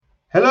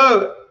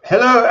Hello,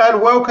 and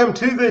welcome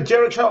to the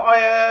Jerich Show. I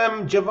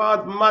am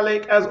Javad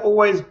Malik. As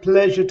always,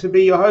 pleasure to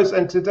be your host.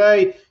 And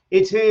today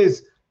it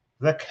is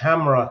the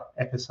camera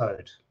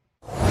episode.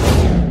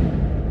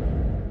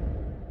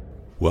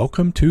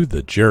 Welcome to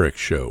the Jerich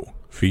Show,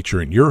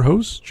 featuring your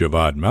hosts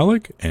Javad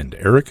Malik and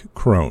Eric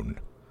Crone.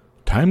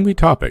 Timely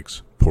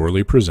topics,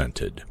 poorly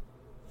presented.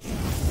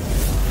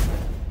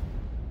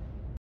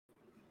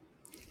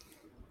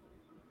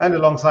 And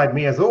alongside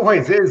me, as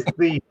always, is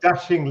the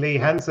dashingly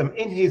handsome,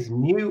 in his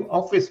new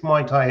office,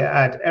 might I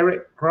add,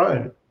 Eric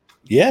Crone.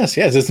 Yes,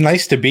 it's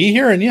nice to be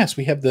here. And yes,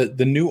 we have the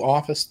new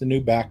office, the new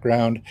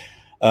background.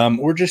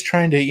 We're just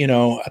trying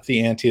to, up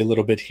the ante a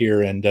little bit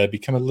here and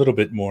become a little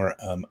bit more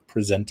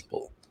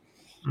presentable.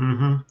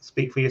 Mm-hmm.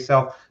 Speak for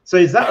yourself. So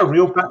is that a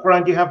real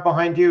background you have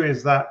behind you?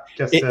 Is that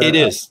just... It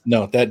is.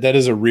 No, that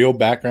is a real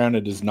background.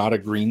 It is not a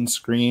green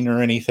screen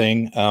or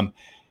anything. I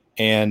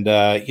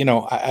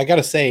got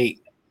to say,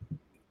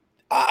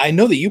 I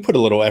know that you put a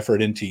little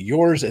effort into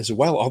yours as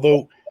well,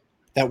 although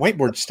that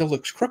whiteboard still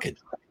looks crooked.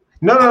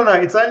 No.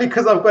 It's only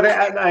because I've got it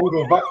at an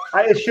angle. But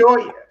I assure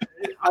you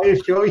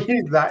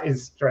that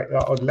is straight.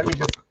 Oh, let me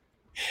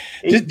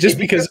just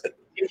because,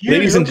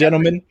 ladies and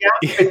gentlemen,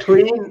 the gap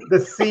between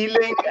the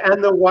ceiling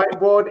and the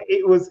whiteboard,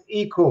 it was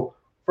equal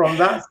from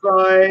that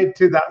side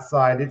to that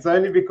side. It's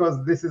only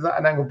because this is at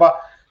an angle. But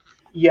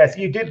yes,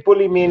 you did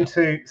bully me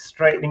into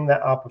straightening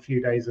that up a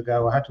few days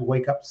ago. I had to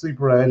wake up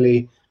super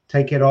early,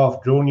 take it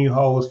off, drill new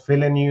holes,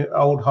 fill in new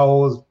old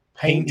holes,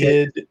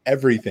 painted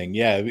everything.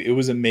 Yeah, it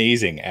was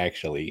amazing,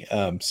 actually.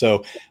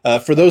 So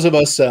for those of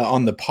us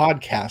on the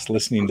podcast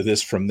listening to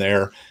this from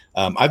there,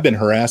 I've been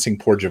harassing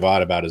poor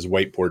Javad about his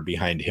whiteboard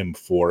behind him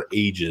for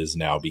ages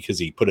now because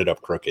he put it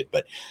up crooked.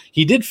 But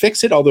he did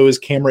fix it, although his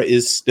camera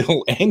is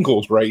still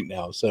angled right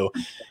now. So,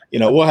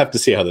 we'll have to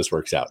see how this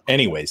works out.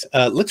 Anyways,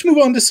 let's move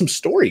on to some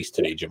stories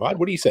today, Javad.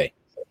 What do you say?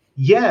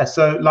 Yeah,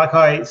 so like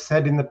I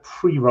said in the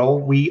pre-roll,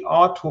 we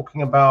are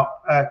talking about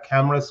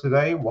cameras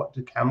today. What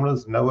do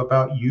cameras know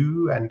about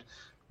you, and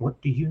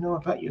what do you know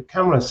about your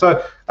camera?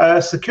 So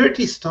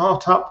security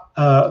startup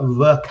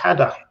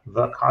Verkada,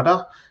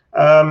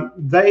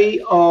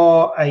 they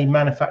are a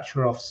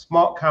manufacturer of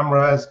smart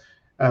cameras.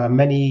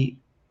 Many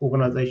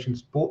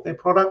organizations bought their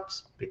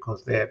products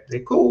because they're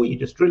cool. You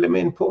just drill them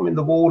in, put them in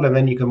the wall, and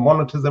then you can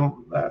monitor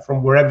them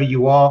from wherever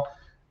you are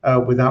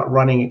without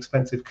running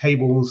expensive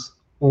cables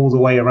all the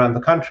way around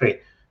the country.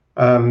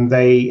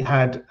 They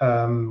had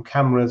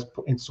cameras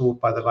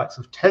installed by the likes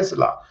of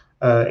Tesla,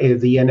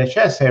 the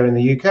NHS here in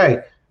the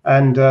UK,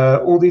 and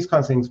all these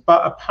kinds of things.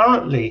 But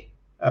apparently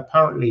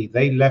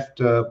they left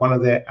one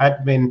of their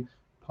admin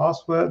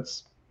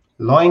passwords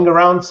lying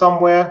around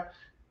somewhere.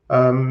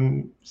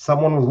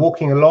 Someone was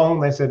walking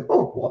along. They said,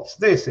 "Oh, what's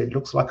this? It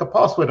looks like a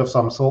password of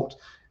some sort."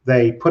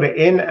 They put it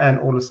in,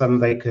 and all of a sudden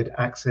they could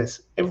access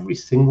every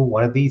single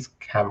one of these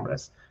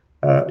cameras.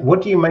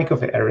 What do you make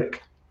of it,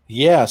 Eric?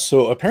 Yeah,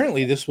 so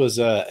apparently this was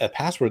a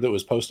password that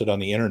was posted on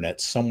the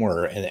internet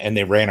somewhere, and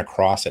they ran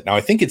across it. Now,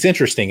 I think it's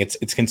interesting.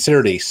 It's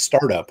considered a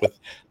startup with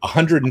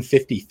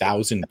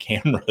 150,000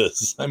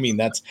 cameras. I mean,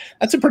 that's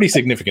a pretty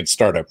significant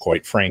startup,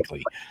 quite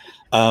frankly.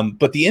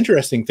 But the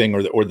interesting thing,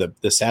 or the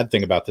sad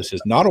thing about this,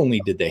 is not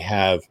only did they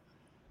have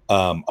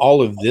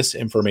all of this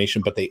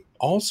information, but they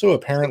also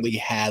apparently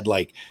had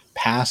like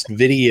past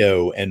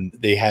video, and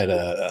they had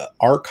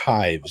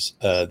archives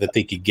that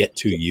they could get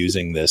to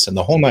using this, and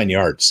the whole nine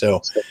yards.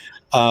 So,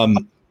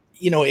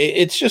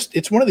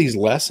 it's one of these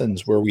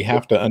lessons where we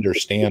have to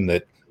understand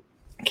that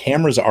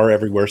cameras are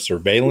everywhere,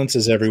 surveillance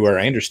is everywhere.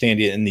 I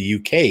understand in the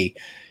UK,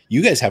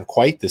 you guys have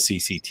quite the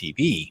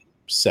CCTV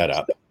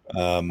setup,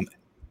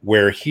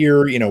 where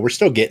here, we're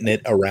still getting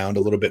it around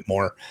a little bit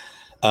more.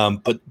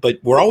 But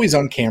we're always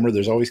on camera.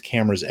 There's always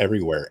cameras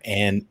everywhere.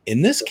 And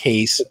in this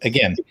case,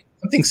 again,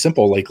 something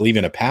simple like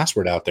leaving a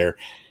password out there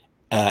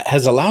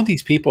has allowed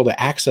these people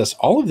to access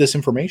all of this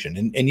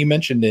information. And you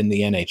mentioned in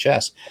the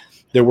NHS,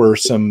 there were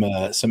some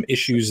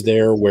issues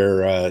there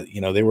where,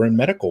 they were in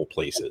medical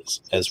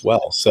places as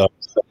well. So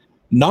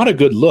not a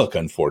good look,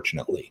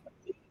 unfortunately.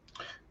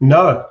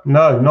 No,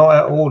 not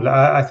at all.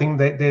 I think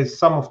that there's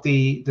some of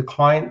the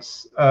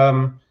clients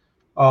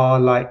are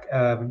like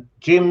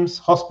gyms,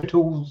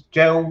 hospitals,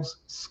 jails,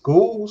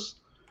 schools,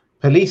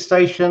 police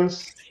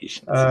stations,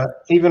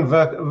 even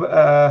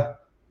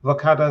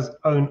Verkada's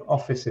own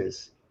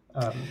offices.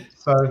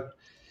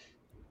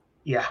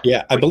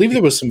 Yeah, I believe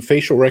there was some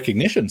facial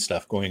recognition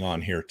stuff going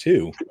on here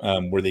too,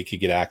 where they could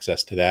get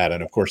access to that.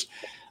 And of course,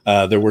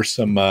 there were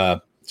some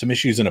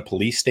issues in a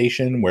police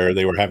station where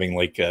they were having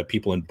like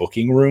people in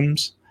booking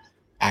rooms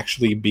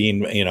actually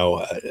being,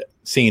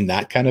 seeing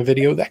that kind of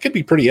video. That could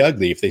be pretty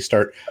ugly if they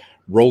start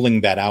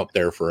rolling that out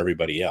there for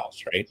everybody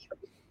else, right?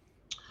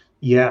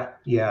 Yeah.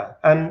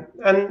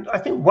 And I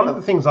think one of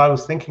the things I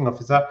was thinking of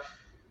is that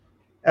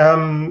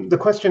the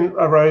question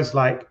arose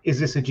like, is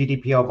this a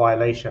GDPR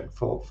violation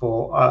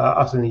for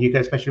us in the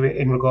UK, especially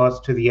in regards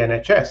to the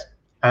NHS?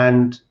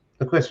 And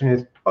the question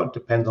is, it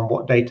depends on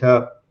what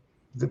data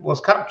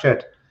was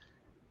captured.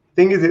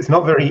 thing is, it's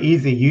not very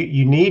easy.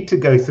 You need to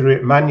go through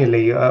it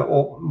manually,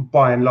 or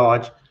by and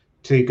large,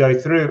 to go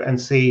through and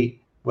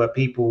see where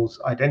people's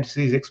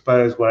identities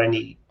exposed, where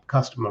any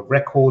customer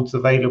records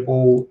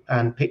available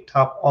and picked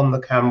up on the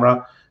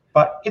camera.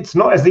 But it's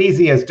not as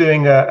easy as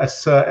doing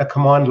a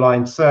command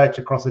line search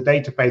across a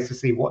database to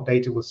see what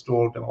data was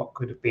stored and what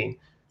could have been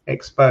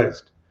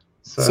exposed.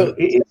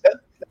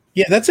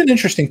 Yeah, that's an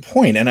interesting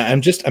point. And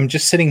I'm just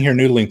sitting here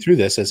noodling through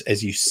this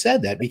as you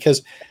said that,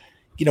 because,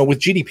 with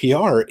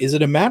GDPR, is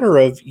it a matter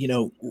of,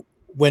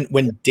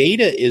 when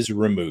data is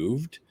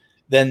removed,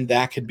 then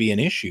that could be an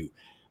issue.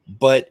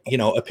 But,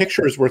 a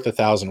picture is worth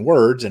 1,000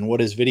 words. And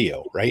what is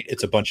video, right?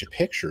 It's a bunch of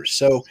pictures.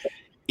 So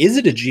is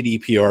it a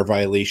GDPR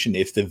violation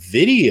if the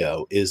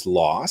video is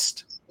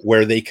lost,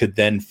 where they could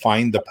then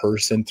find the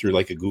person through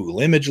like a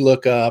Google image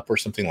lookup or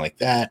something like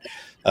that,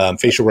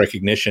 facial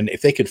recognition?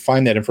 If they could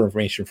find that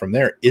information from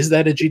there, is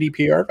that a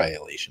GDPR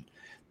violation?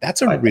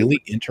 That's a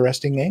really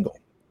interesting angle.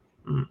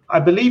 I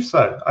believe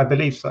so.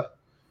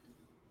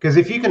 Because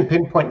if you can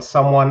pinpoint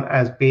someone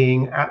as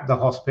being at the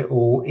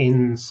hospital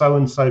in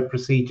so-and-so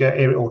procedure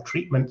area or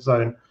treatment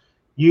zone,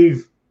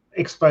 you've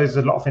exposed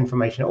a lot of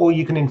information, or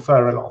you can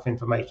infer a lot of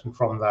information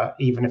from that,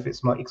 even if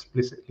it's not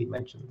explicitly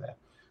mentioned there.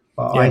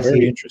 But yeah,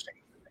 very interesting.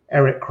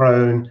 Eric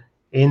Crone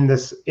in the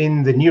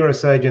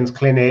neurosurgeon's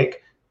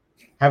clinic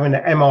having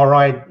an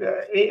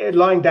MRI,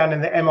 lying down in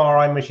the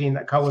MRI machine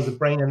that covers the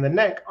brain and the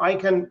neck. I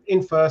can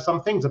infer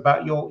some things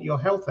about your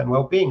health and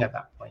well-being at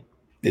that point.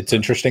 It's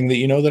interesting that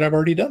you know that I've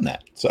already done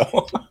that.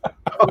 So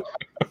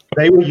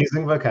they were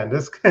using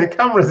Vacanda's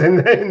cameras in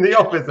the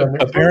office.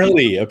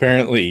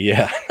 Apparently,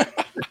 yeah.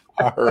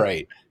 All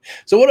right.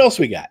 So what else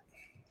we got?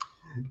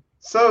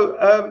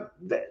 So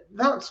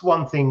that's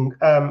one thing.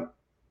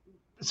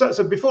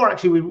 So before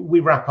actually we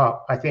wrap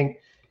up, I think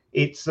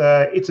it's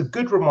a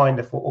good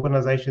reminder for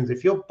organizations,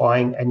 if you're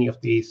buying any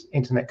of these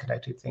internet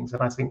connected things,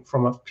 and I think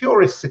from a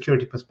purist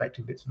security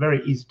perspective, it's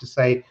very easy to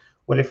say,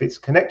 well, if it's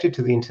connected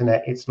to the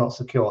internet, it's not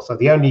secure. So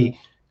the only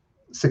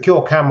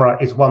secure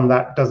camera is one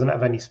that doesn't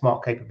have any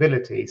smart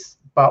capabilities.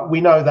 But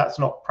we know that's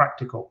not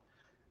practical.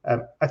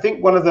 I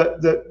think one of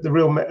the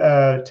real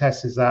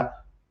tests is that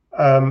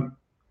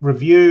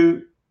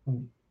review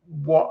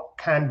what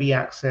can be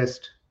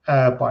accessed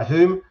by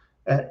whom.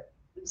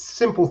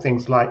 Simple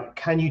things like,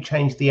 can you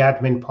change the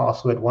admin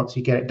password once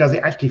you get it? Does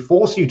it actually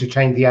force you to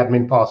change the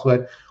admin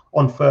password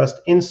on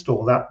first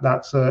install?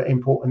 That's an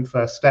important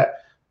first step.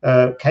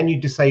 Can you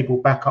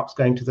disable backups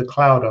going to the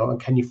cloud, or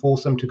can you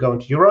force them to go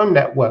into your own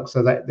network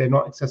so that they're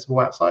not accessible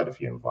outside of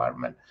your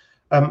environment?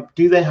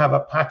 Do they have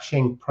a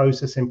patching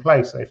process in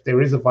place? So if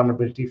there is a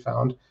vulnerability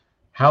found,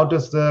 how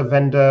does the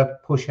vendor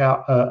push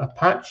out a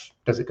patch?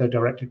 Does it go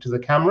directly to the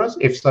cameras?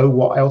 If so,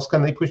 what else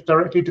can they push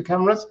directly to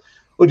cameras?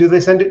 Or do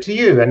they send it to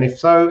you? And if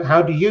so,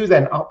 how do you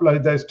then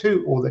upload those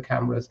to all the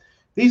cameras?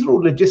 These are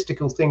all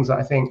logistical things that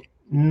I think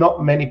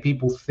not many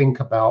people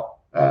think about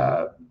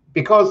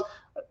because,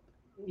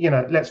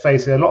 let's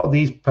face it, a lot of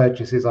these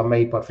purchases are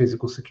made by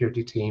physical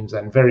security teams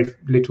and very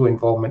little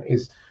involvement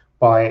is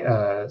by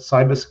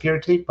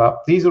cybersecurity.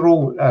 But these are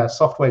all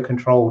software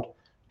controlled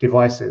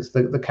devices.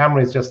 The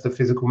camera is just the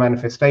physical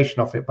manifestation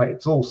of it, but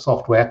it's all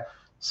software.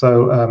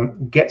 So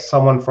get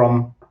someone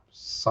from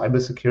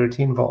cybersecurity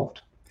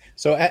involved.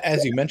 So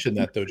as you mentioned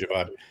that, though,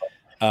 Javad,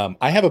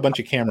 I have a bunch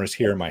of cameras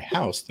here in my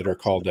house that are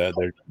called they're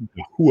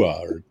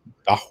Dahua or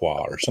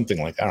Dahua or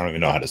something like that. I don't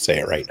even know how to say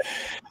it right.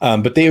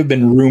 But they have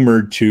been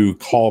rumored to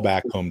call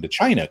back home to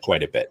China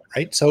quite a bit,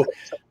 right? So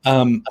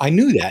I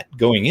knew that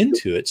going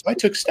into it, so I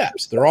took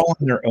steps. They're all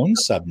on their own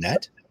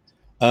subnet.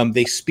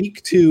 They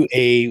speak to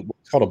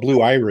what's called a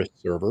Blue Iris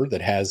server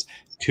that has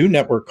 2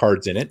 network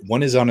cards in it.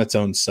 One is on its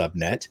own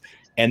subnet.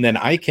 And then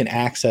I can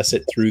access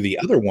it through the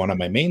other one on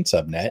my main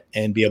subnet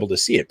and be able to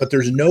see it. But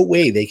there's no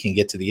way they can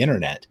get to the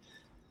internet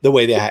the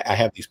way that I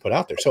have these put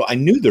out there. So I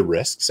knew the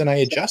risks and I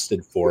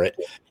adjusted for it.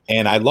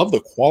 And I love the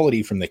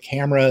quality from the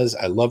cameras.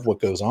 I love what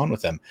goes on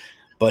with them.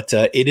 But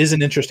it is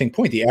an interesting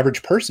point. The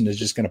average person is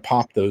just going to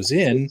pop those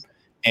in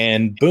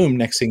and boom,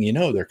 next thing you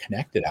know, they're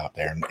connected out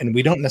there. And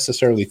we don't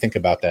necessarily think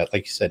about that.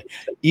 Like you said,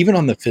 even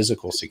on the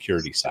physical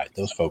security side,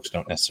 those folks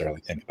don't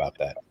necessarily think about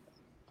that.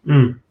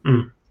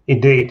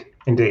 Indeed.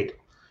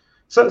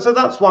 So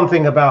that's one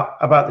thing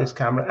about this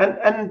camera.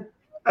 And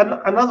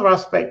another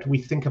aspect we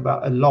think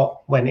about a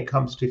lot when it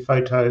comes to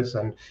photos,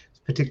 and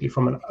particularly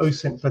from an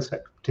OSINT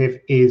perspective,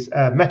 is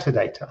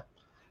metadata.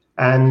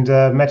 And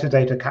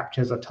metadata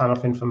captures a ton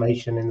of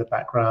information in the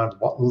background.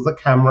 What was the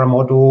camera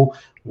model,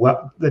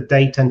 what the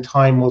date and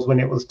time was when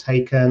it was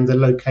taken, the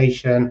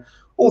location,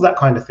 all that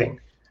kind of thing.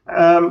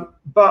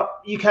 But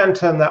you can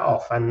turn that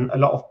off, and a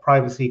lot of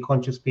privacy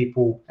conscious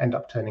people end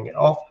up turning it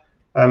off.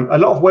 A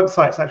lot of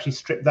websites actually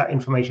strip that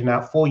information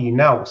out for you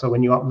now. So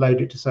when you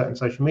upload it to certain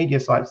social media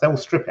sites, they will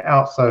strip it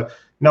out so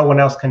no one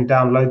else can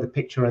download the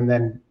picture and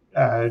then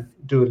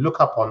do a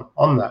lookup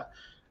on that.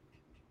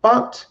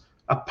 But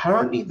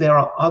apparently there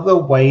are other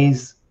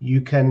ways you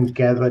can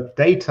gather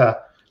data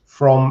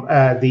from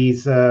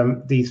these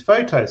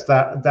photos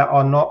that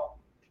are not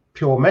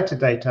pure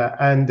metadata.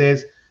 And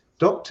there's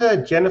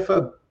Dr.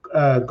 Jennifer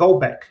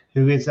Goldbeck,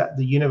 who is at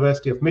the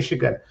University of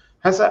Michigan,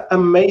 has an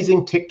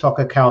amazing TikTok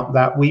account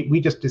that we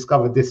just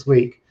discovered this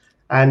week.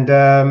 And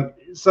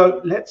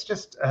so let's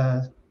just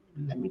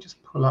let me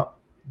just pull up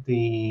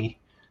the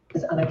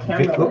on a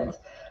camera lens.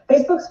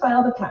 Facebook's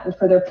filed a patent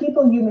for their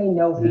people you may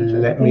know feature.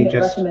 Let me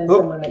just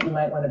someone that you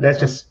might want to let's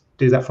just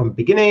do that from the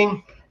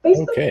beginning.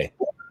 Facebook Okay.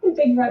 can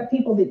figure out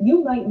people that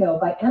you might know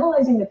by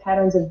analyzing the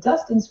patterns of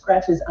dust and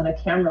scratches on a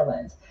camera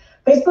lens.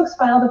 Facebook's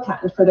filed a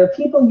patent for their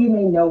people you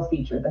may know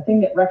feature, the thing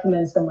that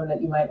recommends someone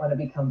that you might want to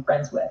become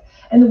friends with.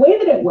 And the way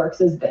that it works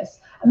is this.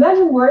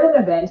 Imagine we're at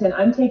an event and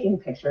I'm taking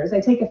pictures.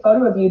 I take a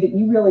photo of you that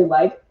you really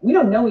like. We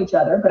don't know each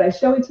other, but I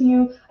show it to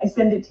you, I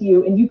send it to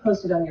you, and you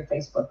post it on your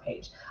Facebook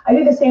page. I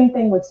do the same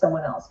thing with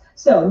someone else.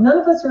 So none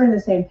of us are in the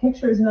same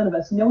pictures. None of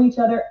us know each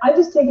other. I've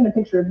just taken a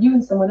picture of you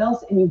and someone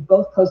else, and you've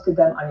both posted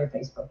them on your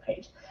Facebook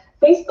page.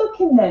 Facebook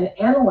can then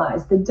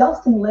analyze the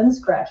dust and lens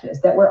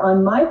scratches that were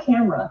on my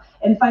camera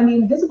and find the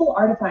invisible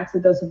artifacts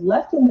that those have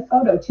left in the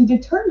photo to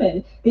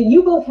determine that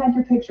you both had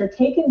your picture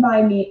taken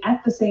by me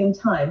at the same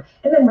time,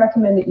 and then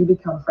recommend that you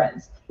become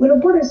friends. When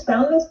reporters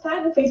found this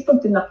patent,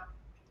 Facebook did not.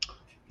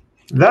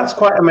 That's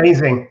quite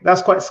amazing.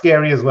 That's quite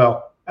scary as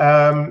well.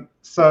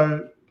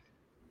 So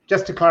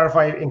just to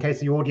clarify, in case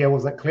the audio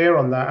wasn't clear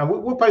on that, and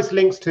we'll post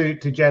links to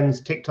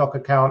Jen's TikTok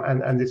account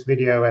and this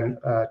video and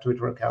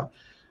Twitter account.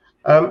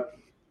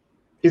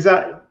 Is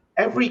that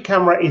every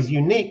camera is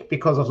unique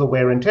because of the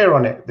wear and tear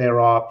on it. There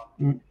are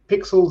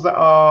pixels that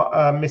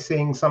are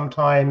missing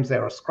sometimes,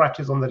 there are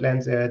scratches on the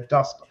lens, there are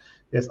dust,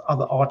 there's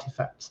other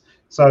artifacts.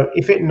 So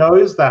if it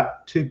knows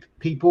that two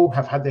people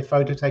have had their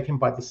photo taken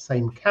by the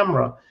same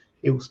camera,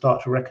 it will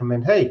start to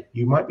recommend, hey,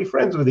 you might be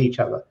friends with each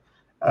other,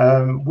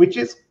 which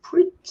is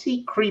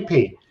pretty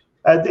creepy.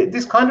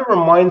 This kind of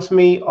reminds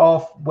me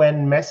of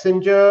when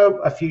Messenger,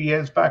 a few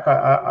years back,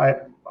 I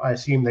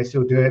assume they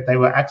still do it, they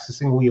were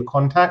accessing all your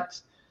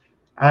contacts.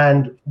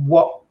 And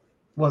what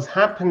was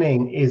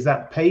happening is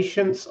that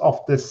patients of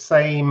the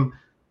same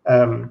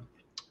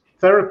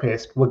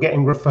therapist were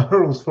getting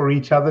referrals for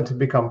each other to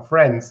become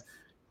friends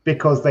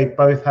because they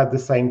both had the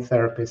same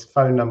therapist's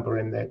phone number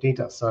in their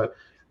details. So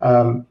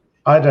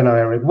I don't know,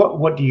 Eric,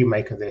 what do you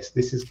make of this?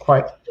 This is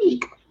quite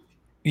unique.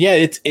 Yeah,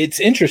 it's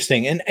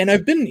interesting. And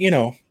I've been,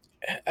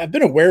 I've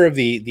been aware of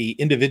the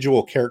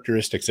individual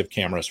characteristics of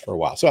cameras for a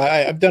while. So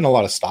I've done a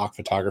lot of stock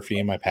photography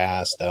in my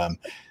past.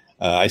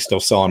 I still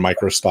sell on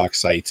micro stock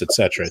sites, et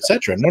cetera, et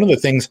cetera. And one of the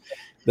things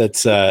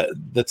that's a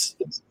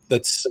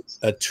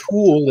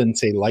tool in,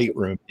 say,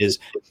 Lightroom is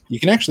you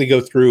can actually go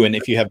through, and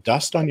if you have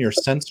dust on your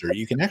sensor,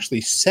 you can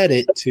actually set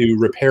it to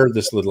repair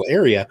this little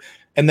area.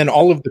 And then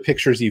all of the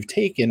pictures you've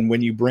taken,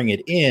 when you bring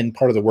it in,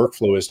 part of the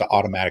workflow is to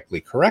automatically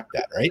correct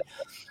that, right?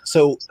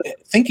 So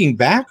thinking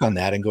back on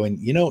that and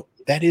going,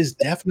 that is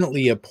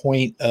definitely a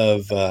point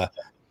of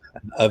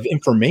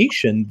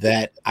information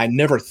that I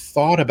never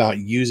thought about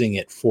using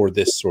it for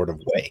this sort of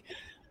way.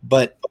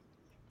 But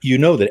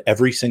that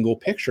every single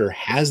picture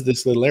has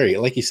this little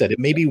area. Like you said, it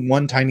may be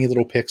one tiny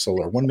little pixel,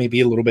 or one may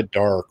be a little bit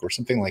dark or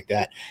something like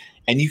that.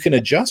 And you can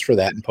adjust for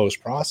that in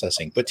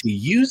post-processing. But to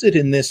use it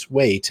in this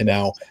way to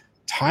now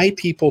tie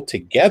people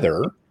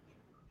together,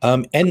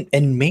 and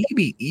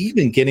maybe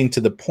even getting to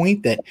the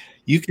point that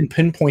you can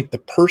pinpoint the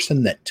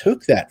person that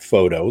took that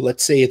photo.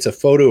 Let's say it's a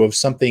photo of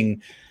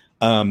something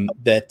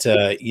that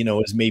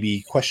is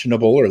maybe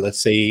questionable, or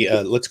let's say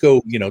let's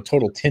go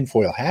total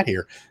tinfoil hat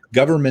here,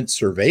 government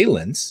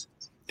surveillance,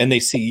 and they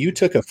see you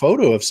took a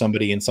photo of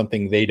somebody in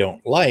something they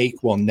don't like.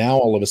 Well, now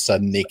all of a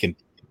sudden they can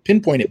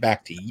pinpoint it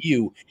back to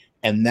you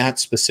and that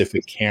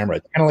specific camera.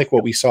 It's kind of like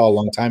what we saw a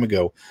long time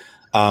ago,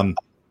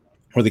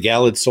 where the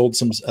gal had stole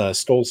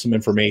some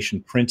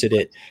information, printed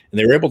it, and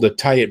they were able to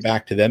tie it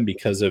back to them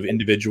because of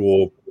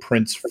individual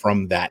prints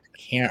from that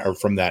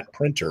from that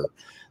printer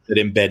that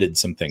embedded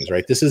some things,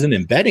 right? This isn't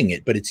embedding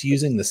it, but it's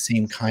using the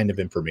same kind of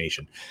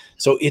information.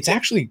 So it's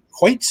actually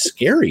quite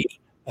scary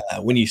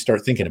when you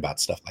start thinking about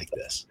stuff like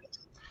this.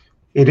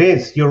 It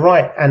is, you're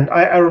right. And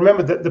I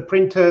remember that the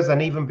printers,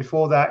 and even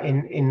before that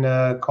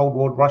in Cold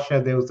War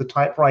Russia, there was the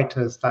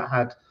typewriters that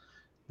had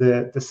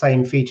the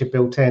same feature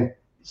built in,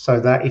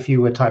 so that if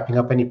you were typing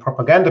up any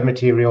propaganda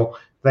material,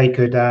 they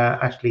could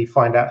actually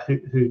find out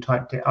who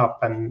typed it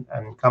up and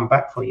come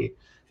back for you.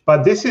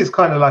 But this is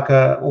kind of like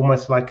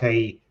almost like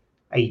a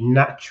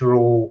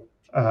natural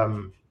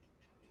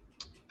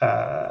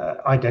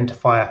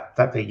identifier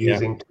that they're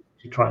using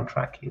to try and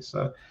track you.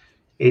 So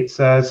it's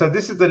so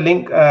this is the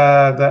link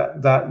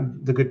that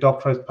the good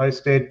doctor has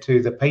posted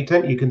to the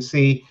patent. You can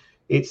see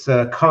it's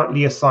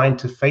currently assigned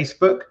to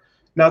Facebook.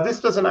 Now, this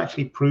doesn't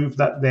actually prove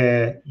that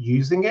they're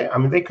using it. I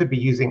mean, they could be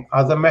using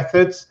other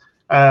methods,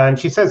 and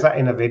she says that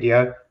in a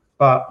video.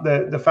 But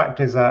the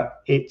fact is that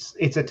it's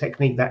a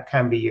technique that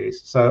can be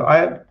used. So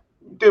I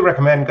do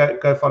recommend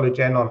go follow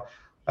Jen on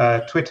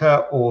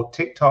Twitter or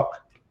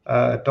TikTok.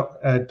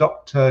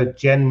 Dr.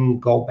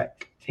 Jen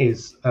Goldbeck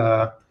is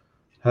her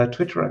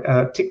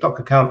TikTok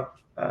account,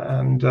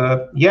 and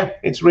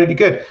it's really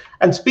good.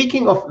 And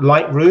speaking of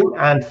Lightroom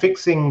and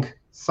fixing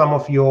some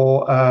of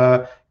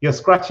your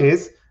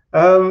scratches,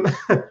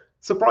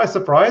 surprise,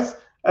 surprise,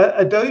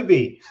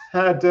 Adobe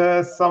had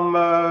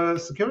some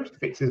security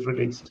fixes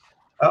released.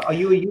 Are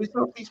you a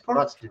user of these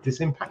products? Did this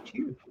impact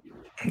you?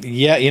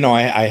 Yeah,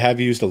 I have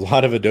used a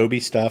lot of Adobe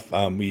stuff.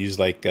 We use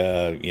like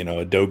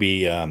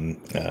Adobe,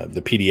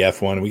 the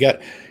PDF one. We got,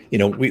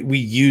 we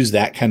use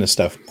that kind of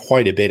stuff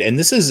quite a bit. And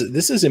this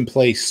is in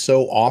place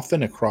so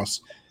often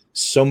across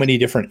so many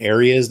different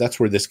areas. That's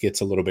where this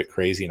gets a little bit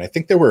crazy. And I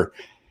think there were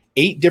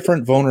 8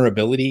 different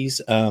vulnerabilities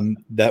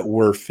that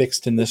were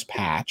fixed in this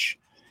patch.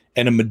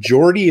 And a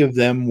majority of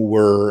them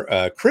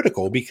were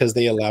critical because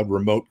they allowed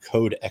remote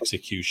code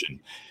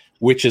execution,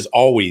 which is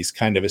always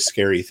kind of a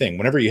scary thing.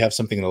 Whenever you have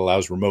something that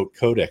allows remote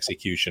code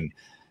execution,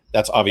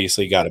 that's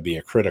obviously got to be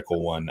a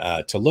critical one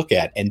to look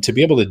at. And to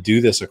be able to do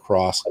this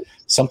across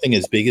something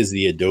as big as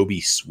the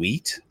Adobe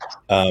suite,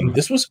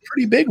 this was a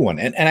pretty big one.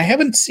 And I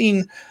haven't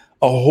seen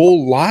a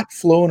whole lot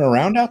flowing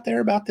around out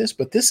there about this,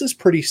 but this is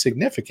pretty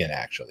significant,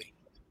 actually.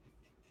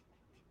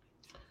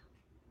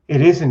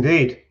 It is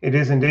indeed. It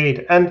is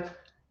indeed. And,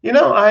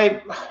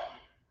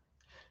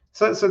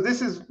 so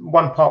this is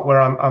one part where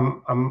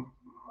I'm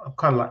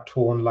kind of like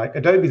torn. Like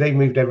Adobe, they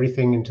moved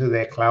everything into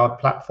their cloud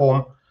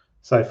platform.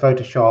 So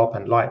Photoshop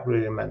and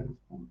Lightroom and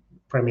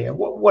Premiere,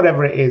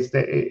 whatever it is,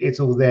 it's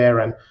all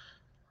there. And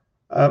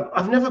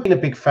I've never been a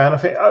big fan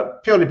of it,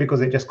 purely because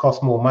it just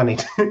costs more money.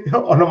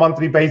 On a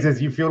monthly basis,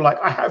 you feel like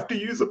I have to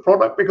use a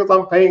product because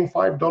I'm paying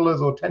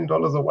 $5 or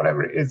 $10 or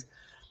whatever it is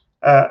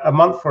a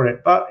month for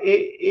it. But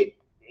it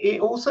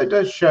also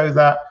does show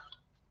that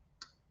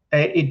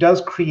it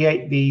does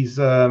create these,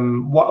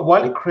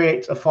 while it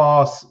creates a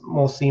far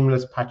more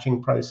seamless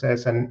patching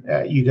process, and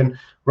you can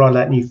roll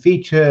out new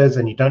features,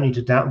 and you don't need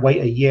to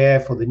wait a year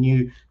for the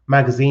new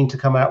magazine to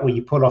come out where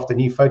you pull off the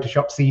new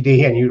Photoshop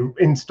CD and you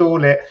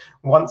install it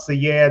once a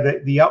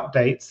year, the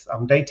updates.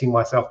 I'm dating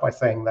myself by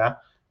saying that.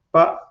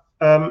 But,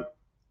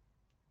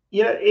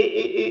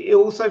 it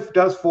also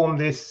does form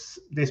this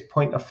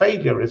point of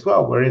failure as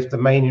well, whereas the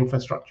main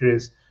infrastructure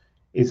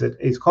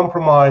is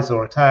compromised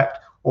or attacked,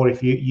 or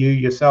if you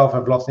yourself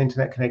have lost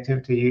internet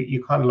connectivity,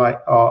 you kind of like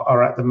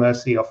are at the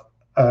mercy of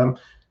a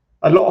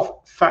lot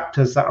of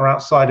factors that are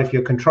outside of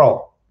your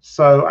control.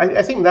 So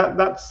I think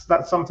that's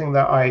something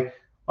that I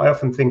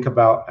often think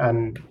about,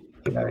 and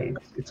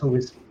it's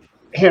always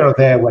here or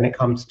there when it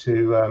comes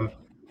to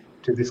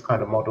this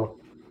kind of model.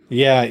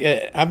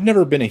 Yeah, I've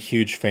never been a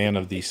huge fan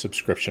of the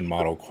subscription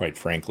model, quite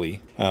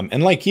frankly.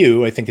 And like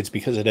you, I think it's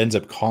because it ends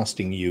up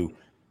costing you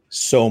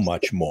so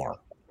much more.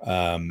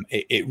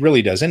 It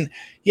really does. And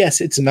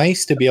yes, it's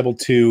nice to be able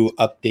to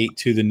update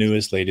to the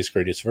newest, latest,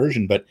 greatest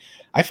version. But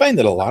I find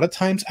that a lot of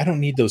times I don't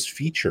need those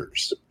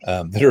features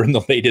that are in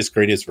the latest,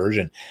 greatest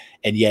version.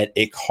 And yet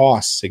it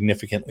costs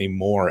significantly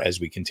more as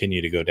we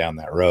continue to go down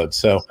that road.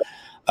 So,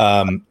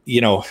 I'm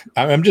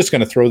just going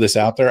to throw this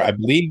out there. I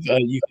believe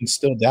you can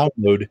still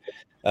download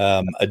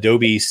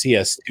Adobe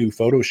CS2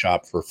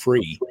 Photoshop for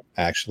free,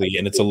 actually.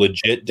 And it's a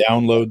legit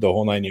download, the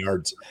whole 9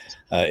 yards,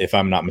 if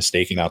I'm not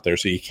mistaken, out there.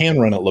 So you can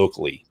run it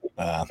locally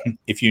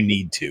if you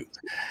need to.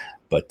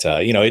 But,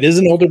 it is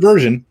an older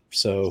version.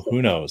 So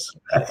who knows?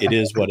 It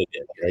is what it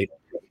is, right?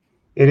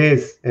 It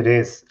is.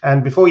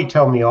 And before you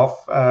tell me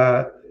off,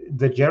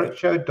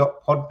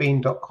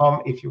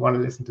 thejerichshow.podbean.com if you want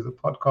to listen to the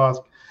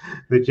podcast,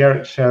 The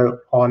Jerich Show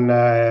on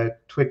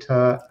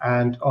Twitter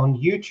and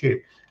on YouTube.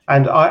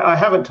 And I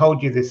haven't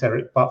told you this,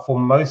 Eric, but for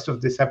most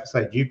of this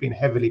episode, you've been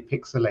heavily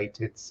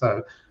pixelated.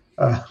 So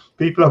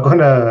people are going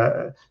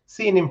to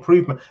see an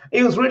improvement.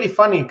 It was really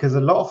funny because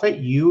a lot of it,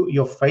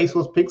 your face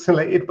was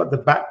pixelated, but the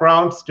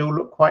background still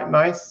looked quite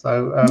nice.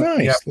 So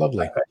nice, yeah,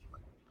 lovely.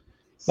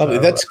 Lovely.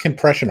 That's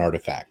compression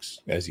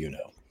artifacts, as you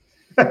know.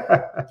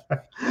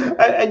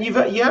 And you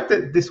have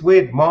this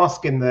weird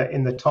mask in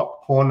the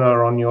top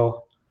corner on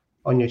your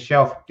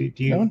shelf. Do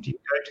you go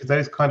to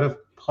those kind of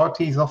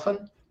parties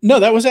often? No,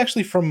 that was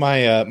actually from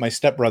my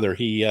stepbrother.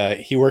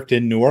 He worked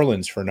in New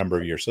Orleans for a number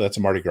of years, so that's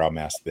a Mardi Gras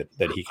mask that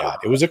he got.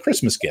 It was a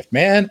Christmas gift,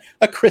 man.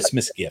 A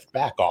Christmas gift.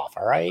 Back off,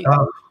 all right?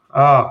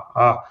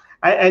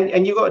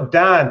 And you got a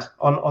dad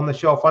on the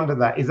shelf under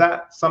that. Is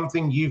that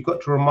something you've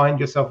got to remind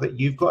yourself that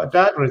you've got a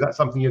dad, or is that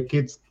something your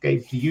kids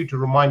gave to you to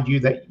remind you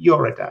that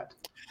you're a dad?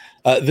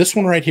 This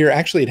one right here,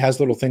 actually, it has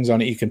little things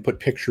on it. You can put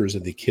pictures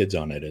of the kids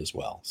on it as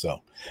well.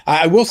 So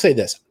I will say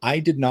this. I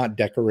did not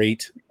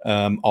decorate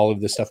all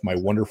of this stuff. My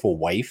wonderful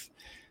wife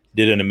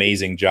did an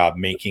amazing job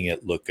making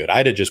it look good.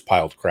 I'd have just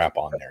piled crap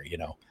on there,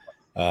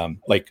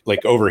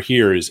 like over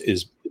here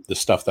is the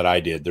stuff that I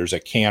did. There's a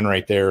can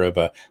right there of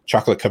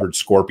chocolate covered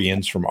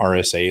scorpions from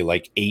RSA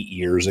like 8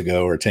 years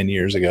ago or 10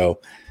 years ago.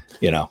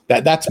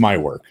 That's my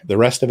work. The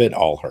rest of it,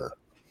 all her.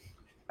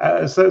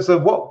 So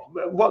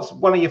what's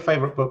one of your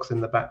favorite books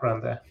in the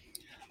background there?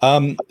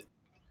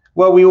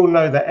 Well, we all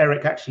know that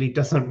Eric actually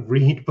doesn't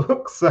read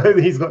books, so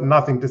he's got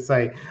nothing to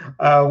say.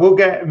 We'll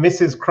get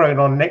Mrs. Crone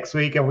on next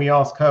week and we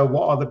ask her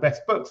what are the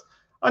best books.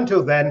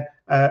 Until then,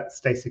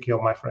 stay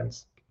secure, my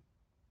friends.